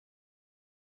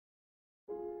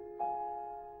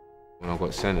and I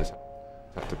got centers.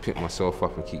 I had to pick myself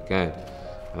up and keep going.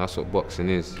 And that's what boxing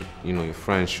is. You know, you're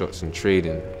throwing shots and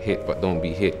trading, hit but don't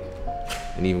be hit.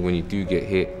 And even when you do get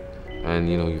hit and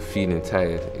you know, you're feeling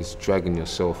tired, it's dragging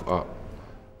yourself up.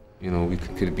 You know, we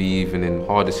could be even in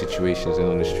harder situations than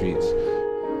on the streets.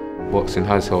 Boxing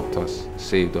has helped us,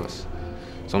 saved us.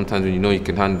 Sometimes when you know you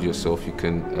can handle yourself, you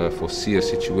can foresee a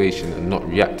situation and not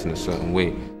react in a certain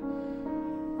way.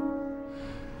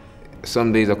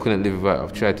 Some days I couldn't live without it.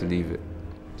 I've tried to leave it.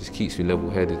 It just keeps me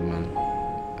level-headed, man.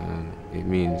 And it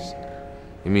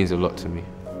means a lot to me.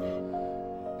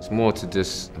 It's more to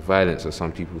just violence as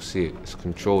some people see it. It's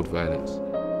controlled violence.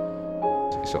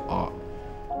 It's an art.